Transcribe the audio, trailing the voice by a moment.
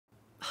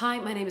Hi,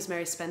 my name is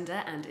Mary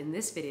Spender, and in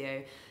this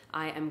video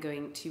I am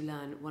going to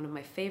learn one of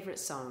my favourite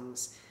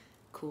songs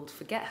called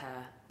Forget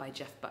Her by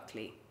Jeff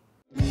Buckley.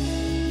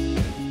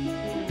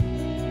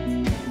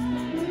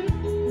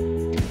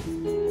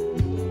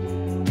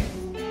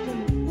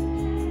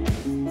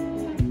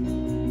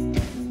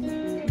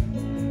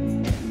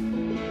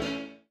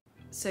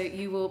 So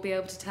you will be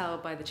able to tell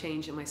by the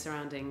change in my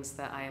surroundings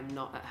that I am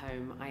not at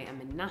home. I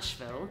am in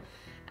Nashville,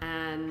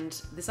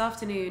 and this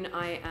afternoon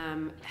I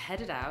am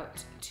headed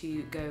out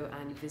to go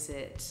and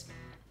visit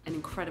an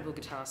incredible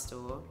guitar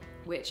store,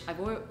 which I've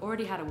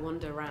already had a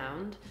wander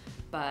around,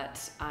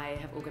 but I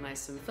have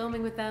organised some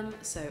filming with them,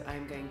 so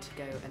I'm going to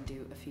go and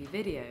do a few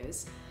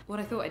videos. What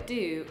I thought I'd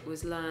do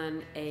was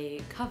learn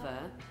a cover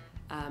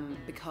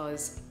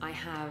because I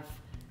have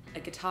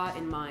a guitar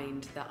in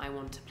mind that I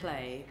want to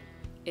play.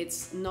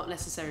 It's not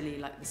necessarily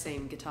like the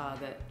same guitar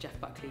that Jeff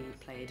Buckley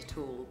played at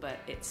all, but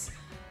it's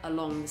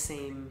along the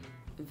same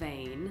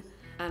vein.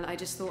 And I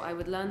just thought I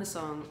would learn the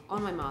song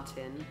on my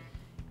Martin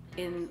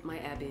in my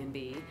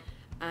Airbnb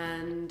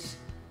and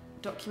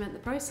document the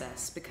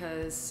process,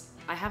 because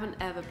I haven't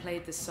ever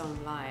played this song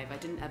live. I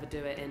didn't ever do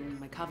it in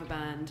my cover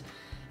band.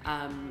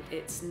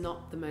 It's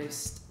not the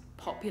most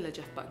popular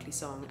Jeff Buckley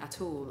song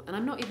at all, and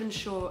I'm not even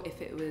sure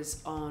if it was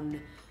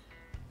on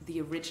the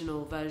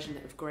original version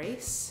of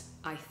Grace.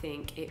 I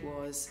think it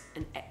was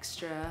an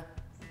extra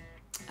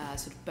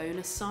sort of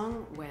bonus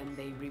song when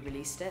they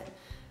re-released it.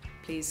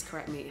 Please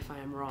correct me if I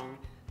am wrong,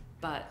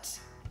 but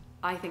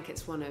I think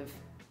it's one of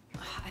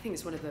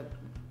the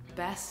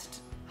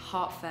best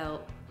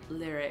heartfelt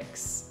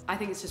lyrics. I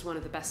think it's just one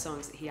of the best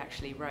songs that he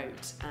actually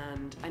wrote,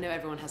 and I know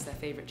everyone has their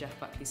favourite Jeff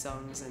Buckley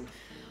songs and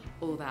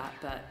all that,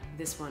 but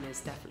this one is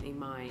definitely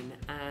mine,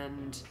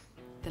 and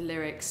the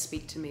lyrics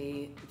speak to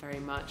me very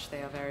much.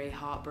 They are very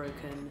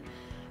heartbroken,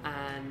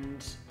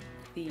 and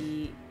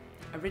the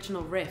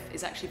original riff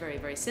is actually very,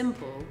 very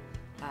simple,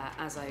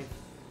 as I've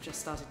just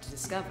started to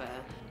discover,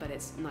 but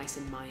it's nice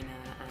and minor,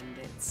 and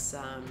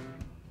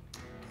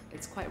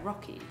it's quite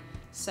rocky.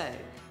 So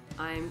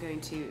I'm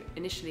going to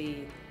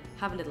initially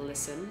have a little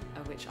listen,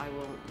 of which I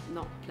will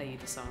not play you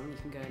the song. You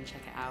can go and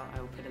check it out.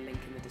 I will put a link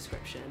in the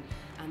description,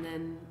 and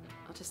then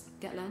I'll just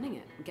get learning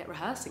it and get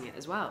rehearsing it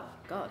as well.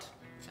 God,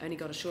 I only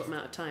got a short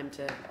amount of time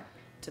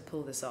to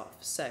pull this off.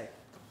 So.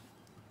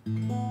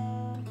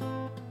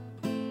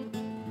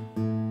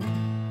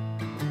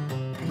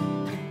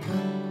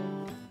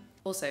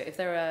 Also, if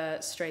there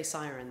are stray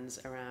sirens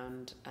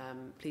around,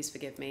 please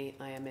forgive me.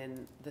 I am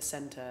in the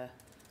centre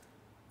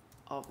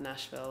of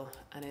Nashville,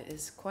 and it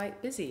is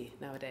quite busy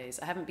nowadays.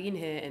 I haven't been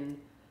here in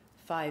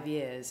 5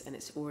 years, and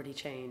it's already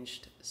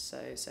changed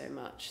so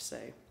much, so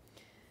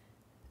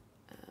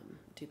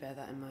do bear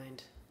that in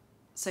mind.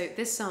 So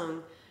this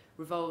song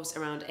revolves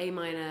around A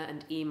minor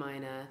and E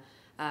minor,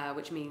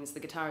 which means the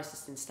guitarist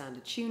is in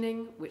standard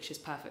tuning, which is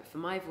perfect for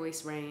my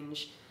voice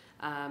range.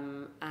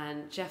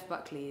 And Jeff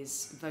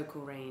Buckley's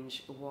vocal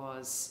range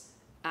was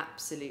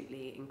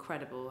absolutely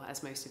incredible,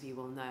 as most of you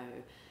will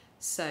know.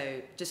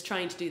 So just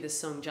trying to do this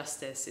song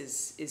justice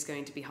is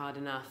going to be hard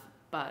enough,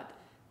 but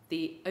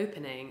the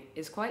opening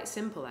is quite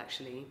simple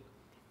actually.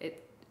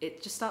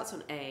 It just starts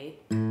on A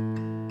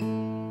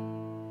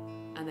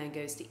and then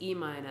goes to E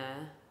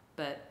minor,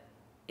 but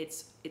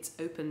it's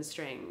open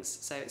strings,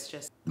 so it's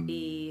just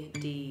E,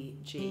 D,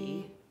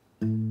 G.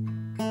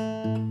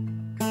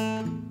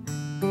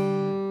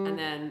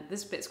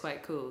 This bit's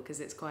quite cool because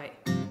it's quite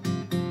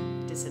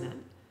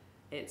dissonant.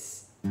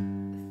 It's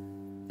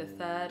the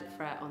 3rd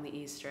fret on the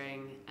E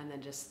string and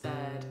then just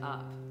 3rd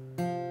up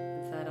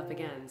and 3rd up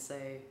again. So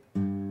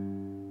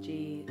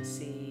G,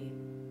 C,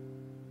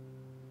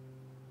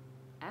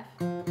 F.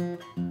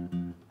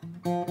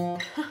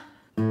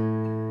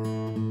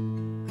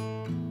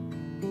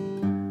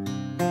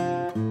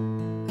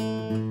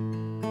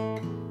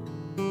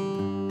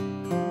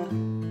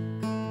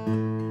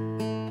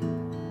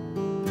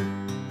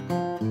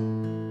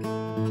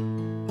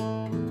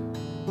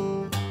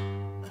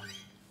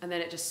 And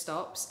then it just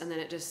stops, and then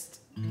it just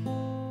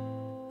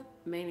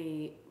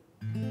mainly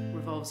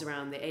revolves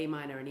around the A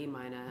minor and E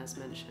minor, as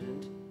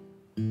mentioned.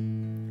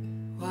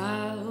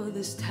 While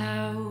this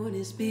town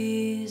is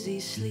busy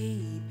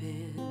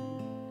sleeping,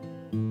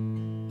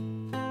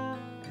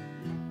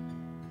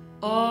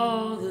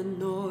 all the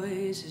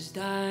noise has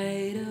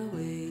died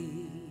away.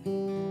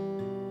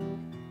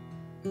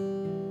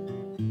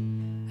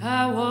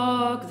 I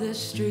walk the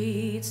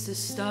streets to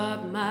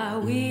stop my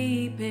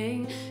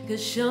weeping,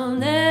 'cause she'll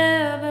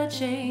never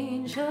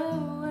change her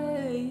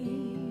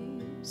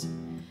ways.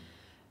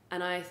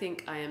 And I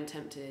think I am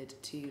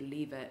tempted to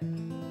leave it.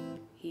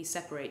 He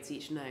separates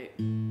each note.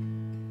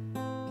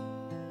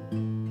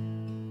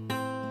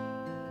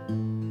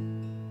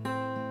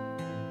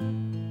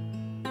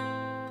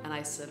 And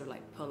I sort of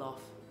like pull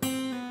off.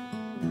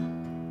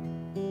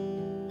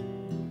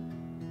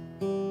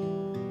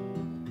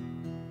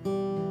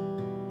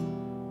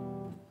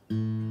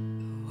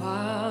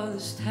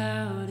 This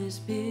town is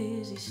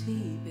busy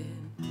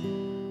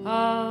sleeping,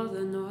 all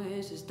the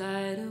noise has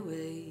died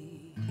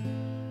away.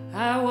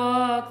 I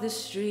walk walk the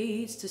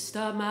streets to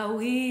stop my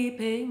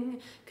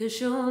weeping, 'cause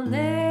she'll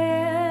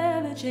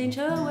never change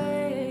her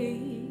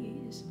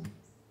ways.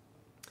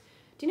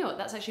 Do you know what?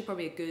 That's actually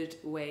probably a good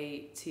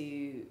way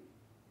to,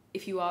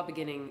 if you are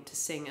beginning to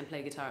sing and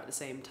play guitar at the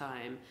same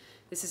time,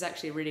 this is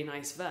actually a really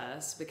nice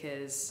verse,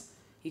 because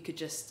you could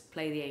just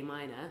play the A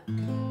minor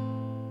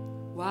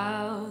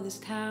while this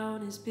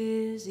town is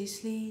busy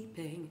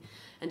sleeping,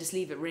 and just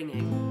leave it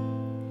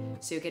ringing.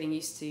 So you're getting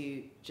used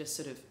to just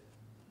sort of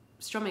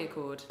strumming a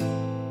chord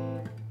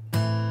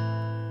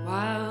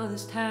while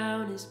this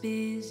town is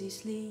busy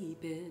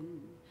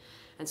sleeping,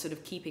 and sort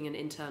of keeping an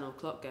internal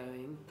clock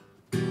going.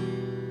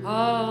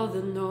 All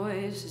the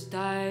noise has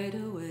died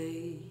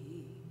away.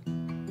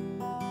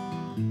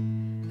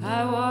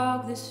 I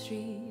walk the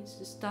streets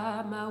to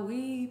stop my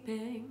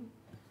weeping.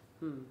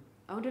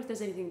 I wonder if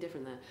there's anything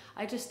different there.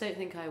 I just don't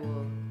think I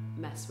will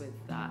mess with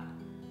that,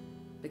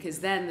 because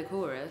then the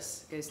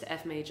chorus goes to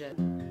F major,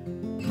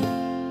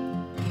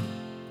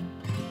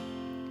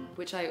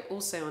 which I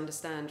also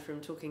understand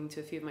from talking to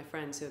a few of my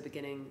friends who are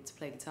beginning to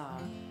play guitar,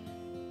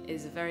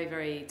 is a very,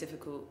 very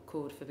difficult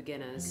chord for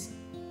beginners.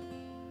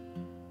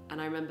 And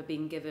I remember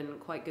being given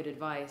quite good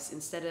advice.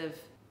 Instead of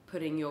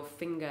putting your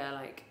finger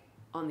like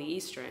on the E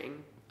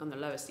string, on the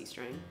lowest E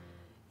string,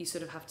 you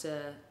sort of have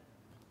to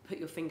put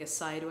your finger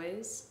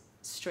sideways,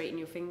 straighten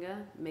your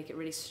finger, make it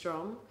really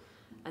strong,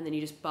 and then you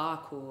just bar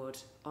chord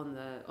on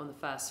the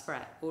first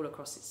fret all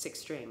across 6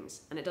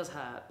 strings. And it does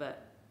hurt,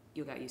 but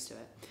you'll get used to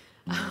it.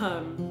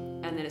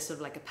 And then it's sort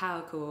of like a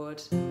power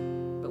chord,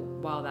 but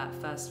while that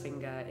first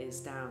finger is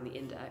down, the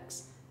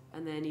index,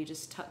 and then you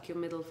just tuck your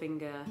middle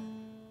finger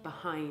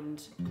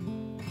behind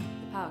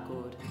the power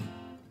chord.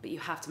 But you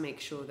have to make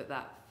sure that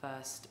that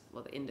first,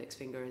 well, the index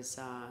finger is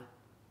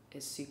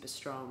super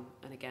strong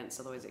and against,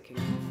 otherwise you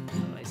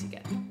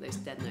get those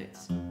dead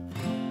notes.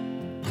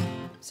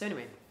 So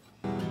anyway.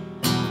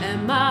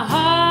 And my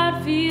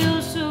heart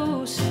feels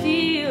so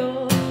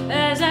still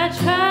as I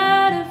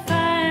try to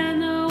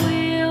find the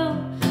will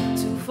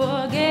to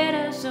forget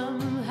her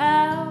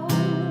somehow.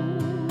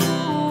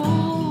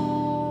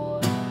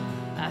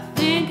 I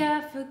think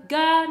I've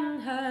forgotten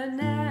her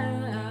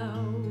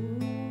now.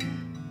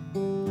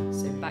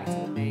 So back to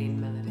the main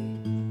melody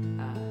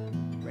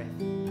riff.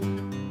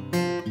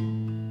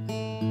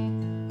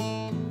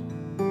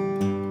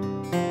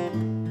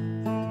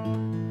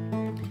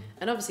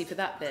 And obviously for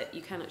that bit,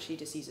 you can actually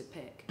just use a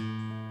pick.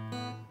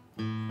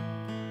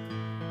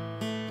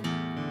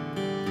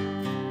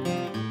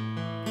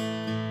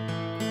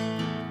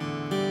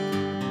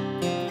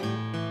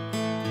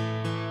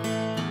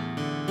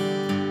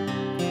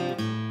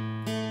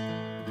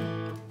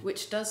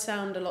 Which does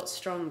sound a lot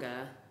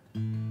stronger,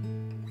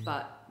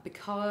 but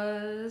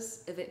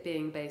because of it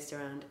being based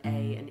around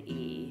A and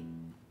E,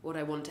 what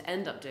I want to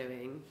end up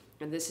doing,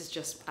 and this is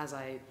just as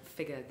I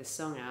figure this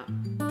song out,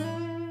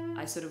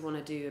 I sort of want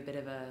to do a bit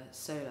of a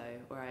solo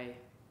where I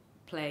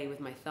play with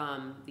my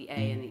thumb the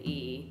A and the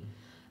E,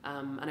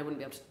 and I wouldn't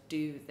be able to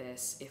do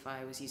this if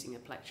I was using a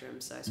plectrum,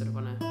 so I sort of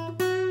want to...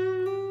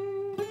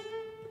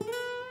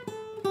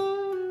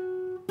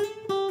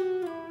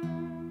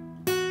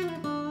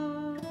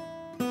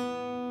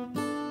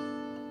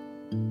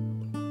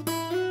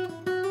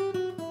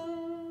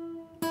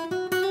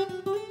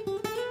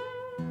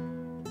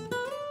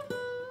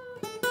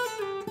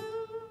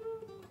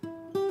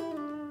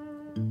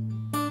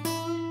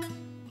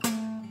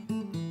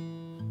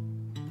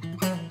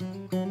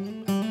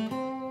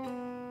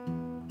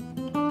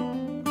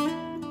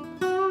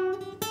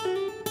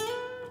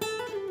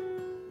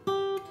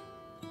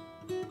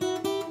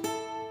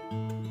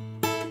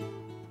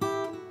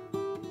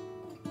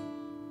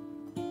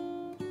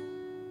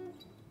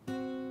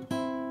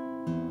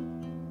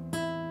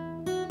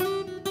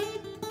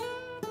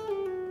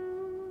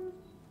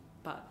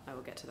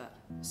 Get to that.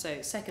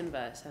 So second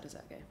verse, how does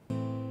that go?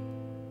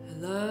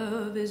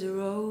 Love is a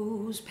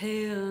rose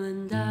pale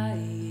and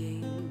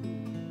dying,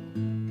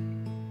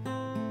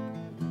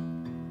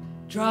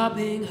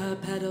 dropping her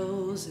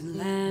petals in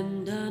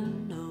land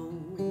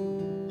unknown.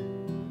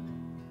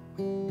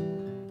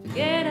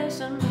 Forget her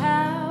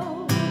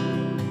somehow,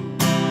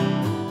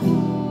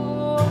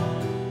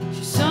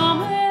 she's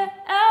somewhere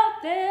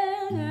out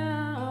there now.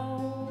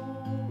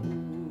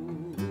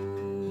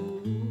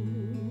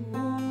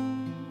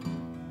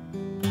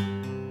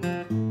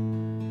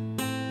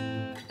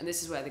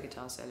 This is where the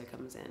guitar solo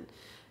comes in,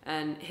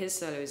 and his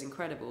solo is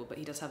incredible, but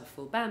he does have a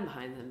full band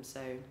behind him,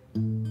 so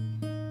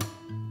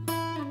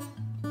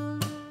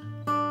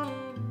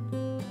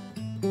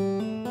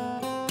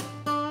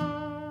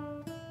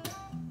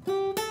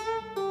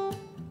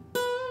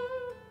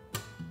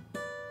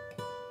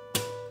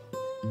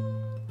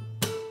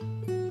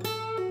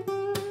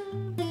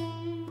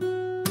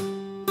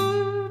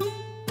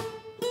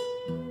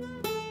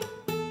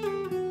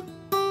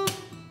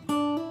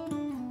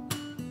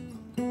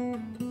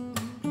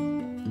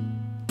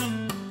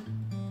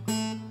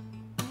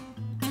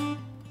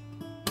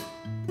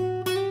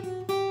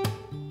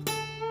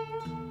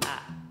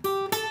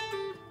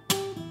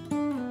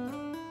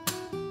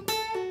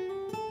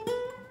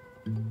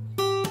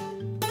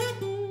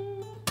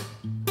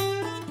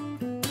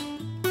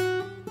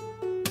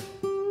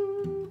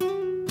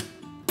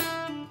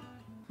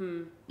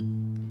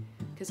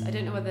because I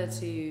don't know whether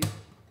to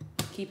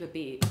keep a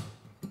beat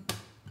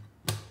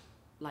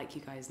like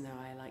you guys know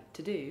I like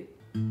to do.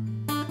 I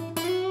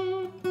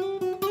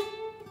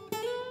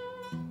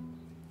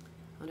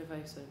wonder if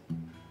I sort of...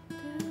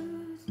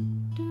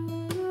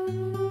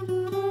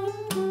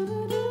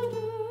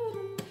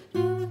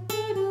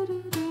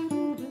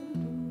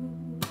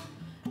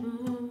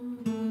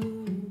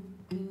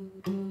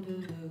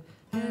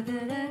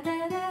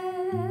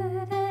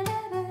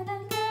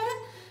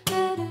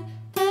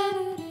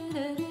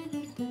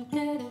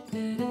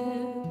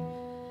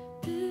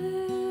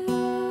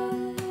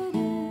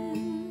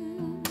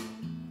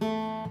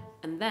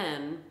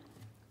 Then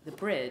the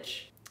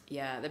bridge,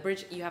 yeah, the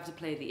bridge, you have to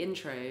play the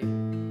intro.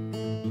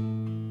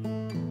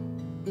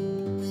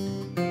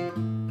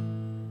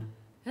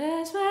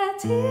 As my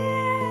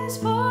tears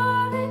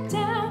falling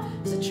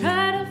down, so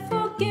try to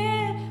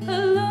forget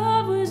our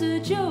love was a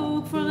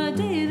joke from the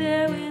day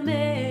that we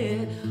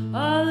met.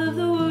 All of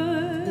the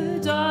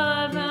words,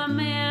 all of our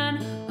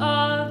man,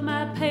 all of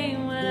my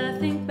pain when I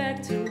think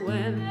back to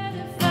when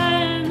I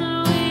find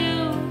the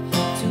will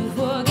to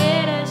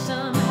forget us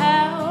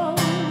somehow.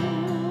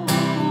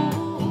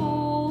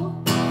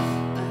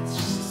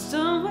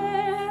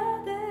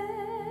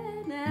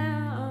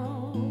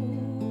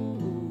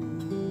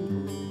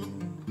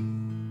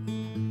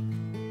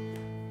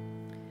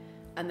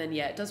 And then,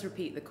 yeah, it does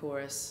repeat the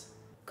chorus.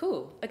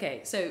 Cool.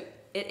 Okay, so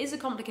it is a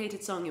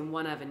complicated song in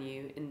one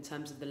avenue in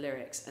terms of the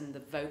lyrics and the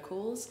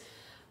vocals,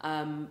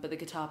 but the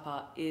guitar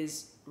part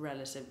is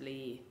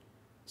relatively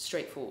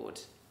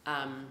straightforward.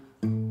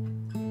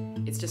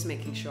 It's just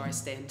making sure I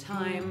stay in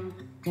time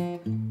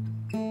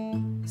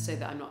so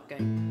that I'm not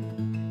going...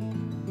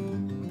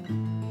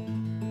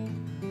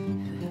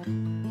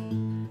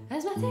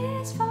 As my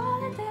tears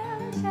falling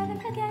down, trying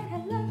to forget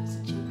I love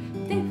such a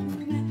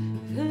different...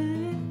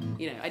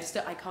 You know, I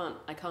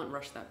can't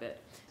rush that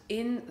bit.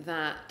 In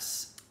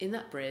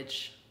that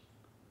bridge,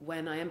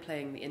 when I am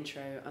playing the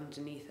intro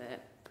underneath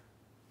it,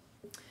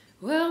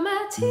 well,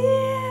 my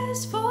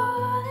tears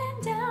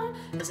falling down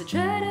as I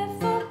try to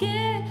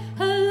forget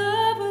our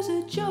love was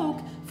a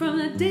joke from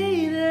the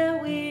day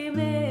that we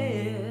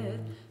met.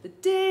 The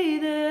day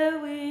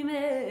that we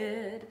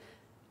met.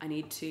 I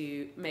need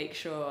to make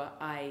sure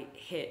I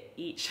hit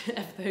each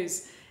of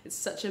those. It's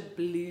such a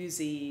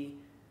bluesy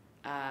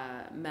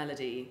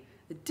melody.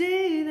 The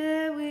day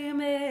that we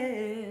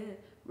met,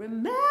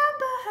 remember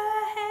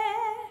her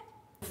hair.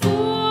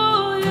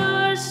 Fool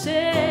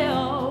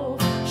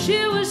yourself,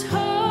 she was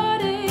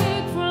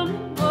heartache from the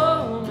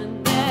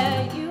moment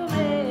that you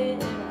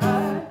met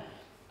her.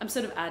 I'm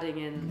sort of adding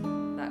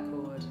in that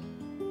chord.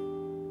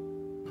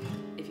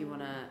 If you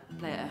want to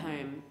play it at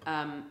home,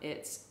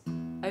 it's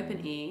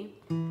open E,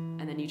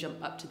 and then you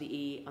jump up to the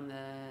E on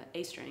the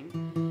A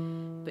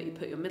string, but you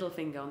put your middle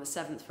finger on the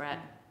 7th fret,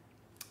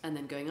 and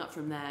then going up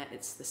from there,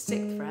 it's the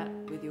 6th fret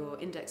with your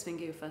index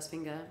finger, your first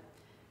finger,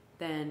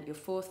 then your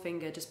 4th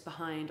finger just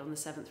behind on the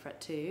 7th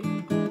fret too.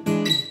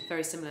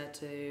 Very similar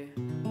to,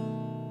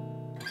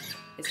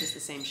 it's just the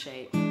same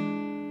shape.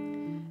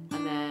 And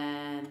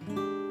then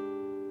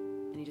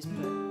you just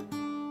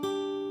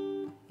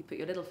put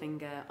your little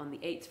finger on the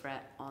 8th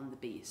fret on the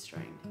B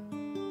string.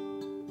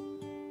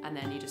 And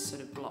then you just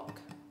sort of block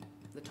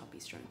the top E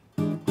string.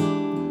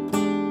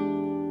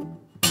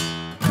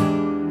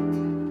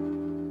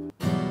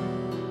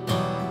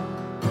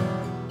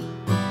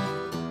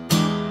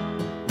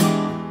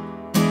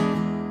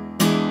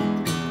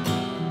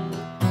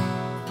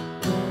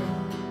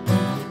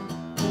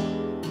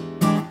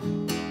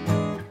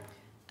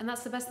 And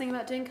that's the best thing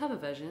about doing cover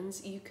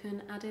versions. You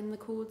can add in the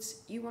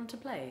chords you want to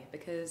play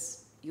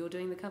because you're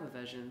doing the cover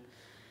version.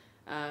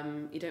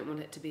 You don't want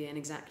it to be an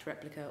exact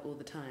replica all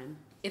the time.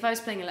 If I was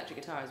playing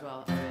electric guitar as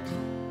well, I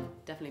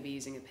would definitely be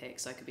using a pick,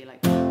 so I could be like...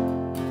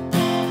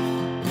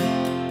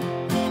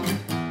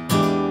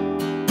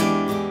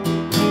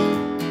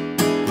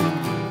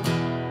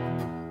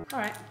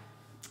 Alright,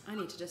 I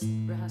need to just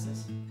rehearse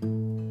this.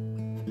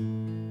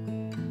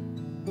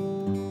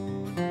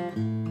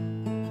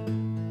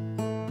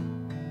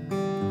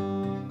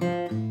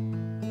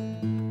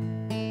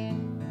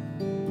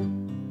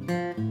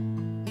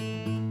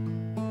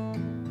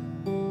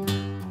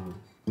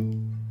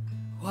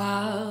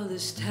 While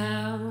this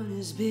town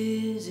is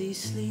busy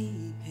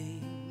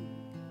sleeping,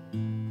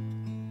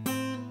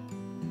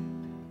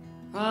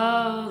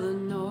 all the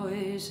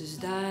noise has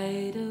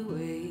died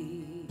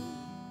away.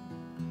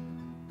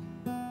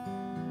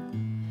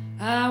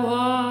 I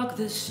walk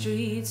the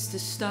streets to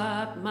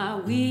stop my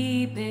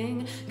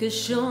weeping, 'cause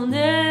she'll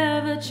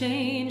never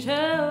change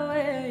her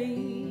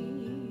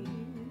ways.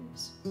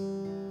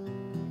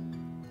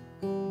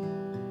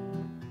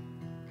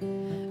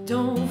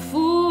 Don't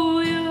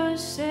fool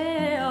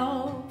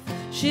yourself,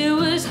 she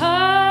was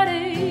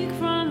heartache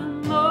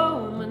from the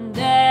moment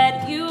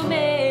that you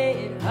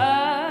met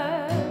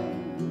her.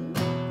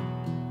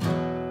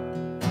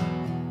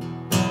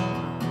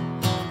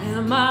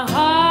 And my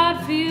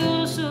heart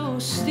feels so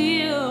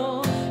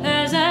still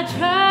as I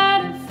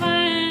try to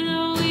find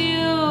the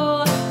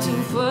will to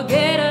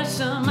forget her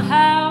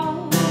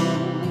somehow.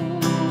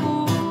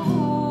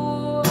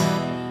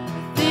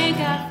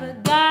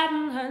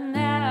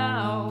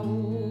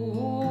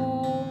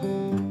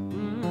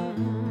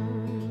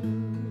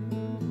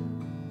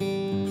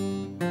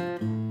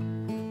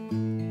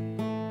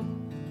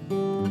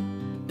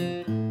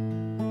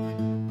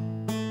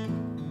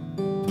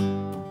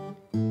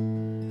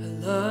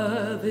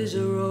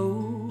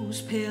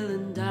 pale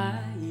and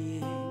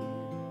dying,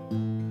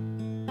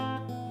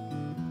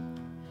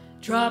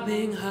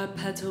 dropping her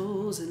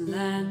petals in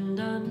land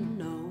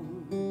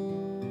unknown,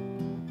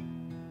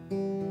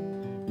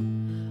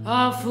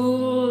 all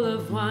full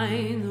of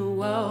wine. The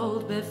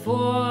world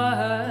before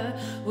her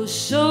was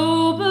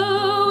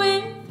sober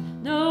with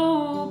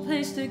no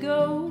place to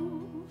go.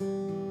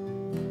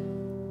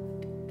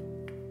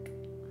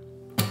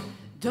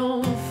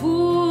 Don't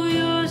fool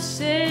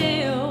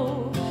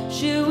yourself,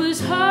 she was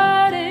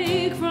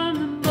heartache from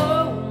the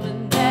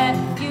moment that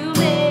you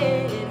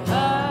met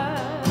her.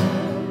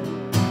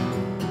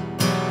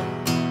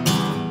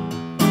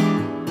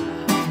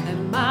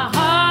 And my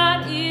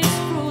heart is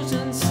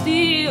frozen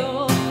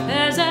still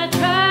as I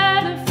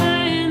try to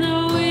find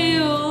the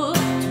will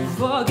to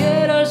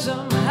forget her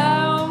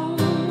somehow.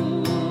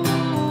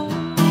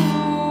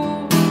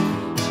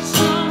 She's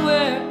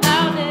somewhere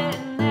out there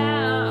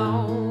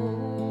now.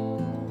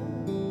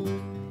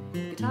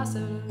 Guitar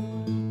solo.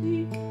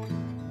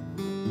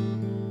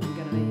 I'm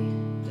gonna be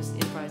just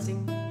improvising.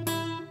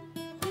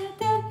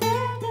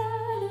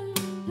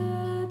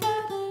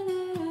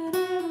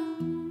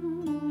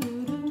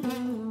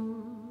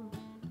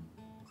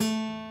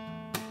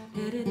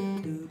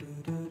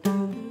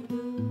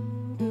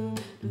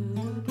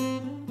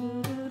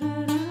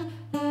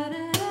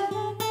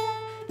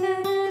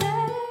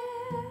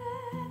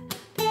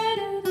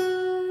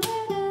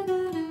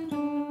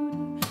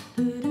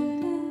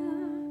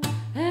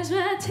 As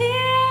my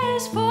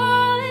tears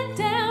falling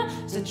down,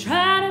 as I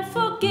try to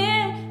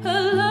forget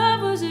her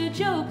love was a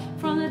joke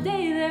from the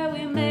day that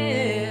we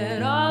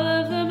met. All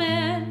of the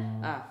men.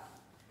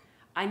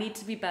 I need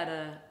to be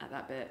better at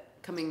that bit,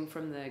 coming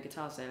from the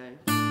guitar solo.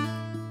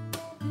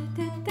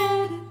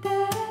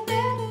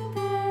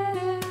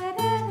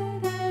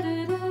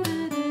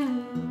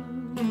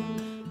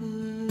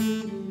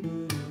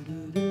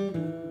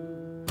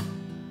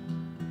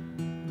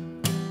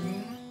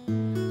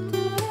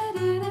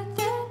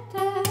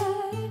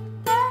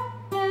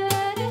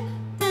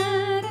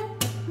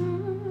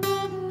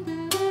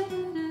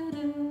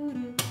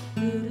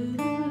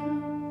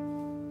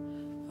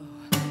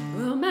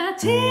 Well, my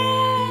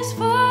tears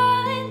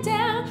falling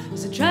down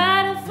as I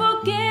try to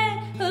forget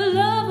her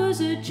love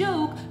was a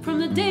joke from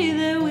the day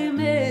that we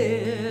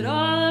met.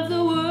 All of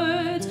the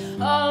words,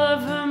 all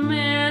of her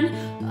men,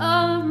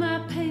 all of my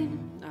pain.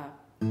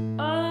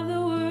 All of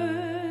the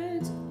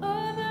words,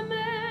 all of her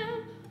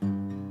men,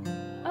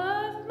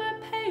 all of my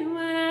pain.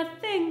 When I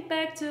think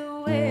back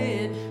to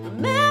when,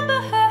 remember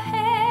her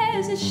hair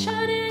as it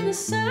shone in the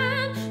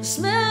sun, the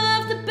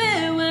smell of the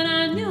bed when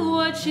I knew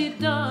what she'd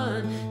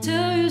done.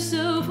 Tell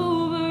yourself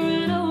over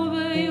and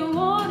over you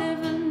won't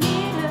ever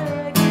need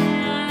her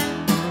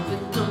again.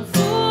 But don't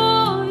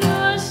fool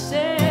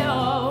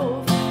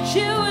yourself,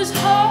 she was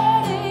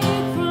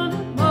heartache from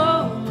the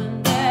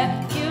moment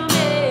that you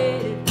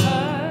made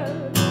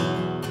her.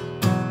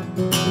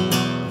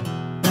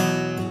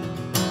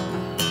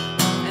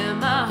 And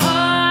my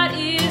heart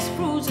is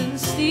frozen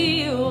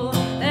still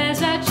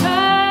as I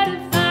try to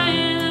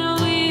find the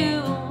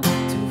will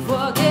to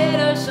forget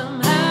her somehow.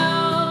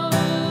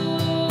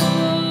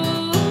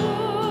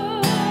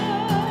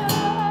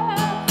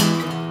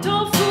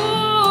 Don't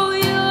fool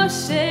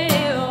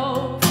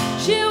yourself,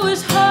 she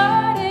was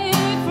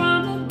heartache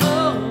from the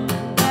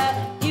moment that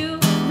you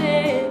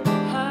met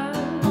her.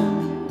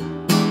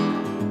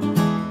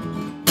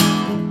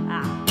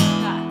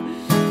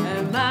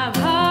 And my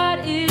heart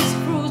is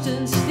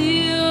frozen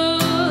still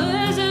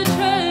as I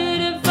try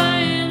to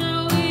find the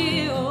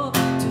will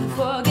to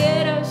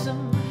forget her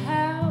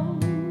somehow.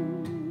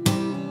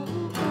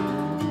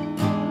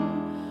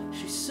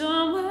 She's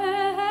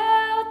somewhere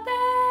out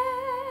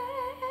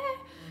there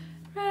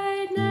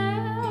right now.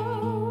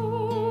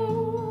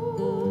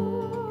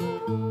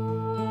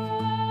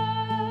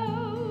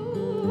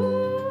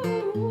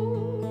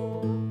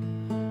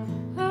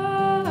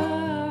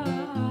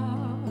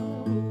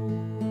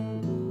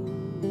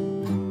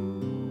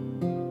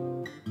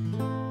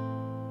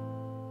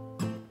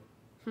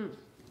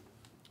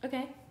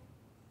 Okay.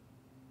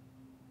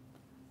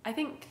 I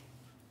think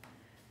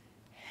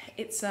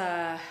it's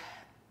I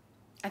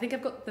think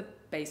I've got the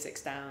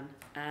basics down,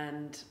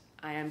 and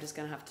I am just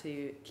gonna have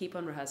to keep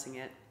on rehearsing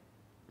it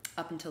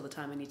up until the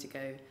time I need to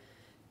go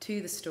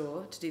to the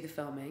store to do the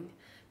filming.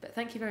 But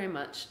thank you very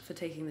much for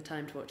taking the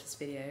time to watch this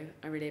video.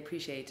 I really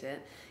appreciate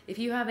it. If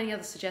you have any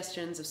other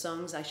suggestions of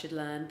songs I should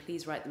learn,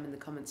 please write them in the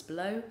comments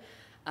below.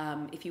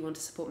 If you want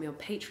to support me on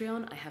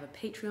Patreon, I have a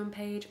Patreon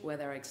page where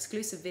there are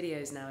exclusive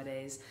videos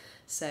nowadays,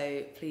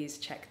 so please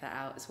check that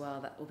out as well.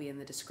 That will be in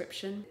the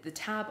description. The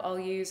tab I'll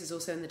use is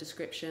also in the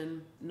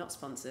description. Not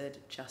sponsored,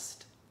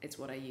 just it's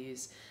what I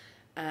use.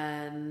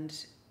 And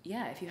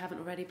yeah, if you haven't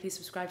already, please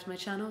subscribe to my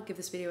channel, give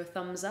this video a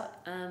thumbs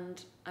up,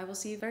 and I will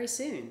see you very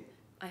soon.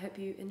 I hope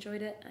you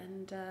enjoyed it,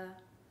 and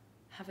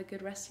have a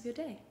good rest of your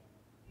day.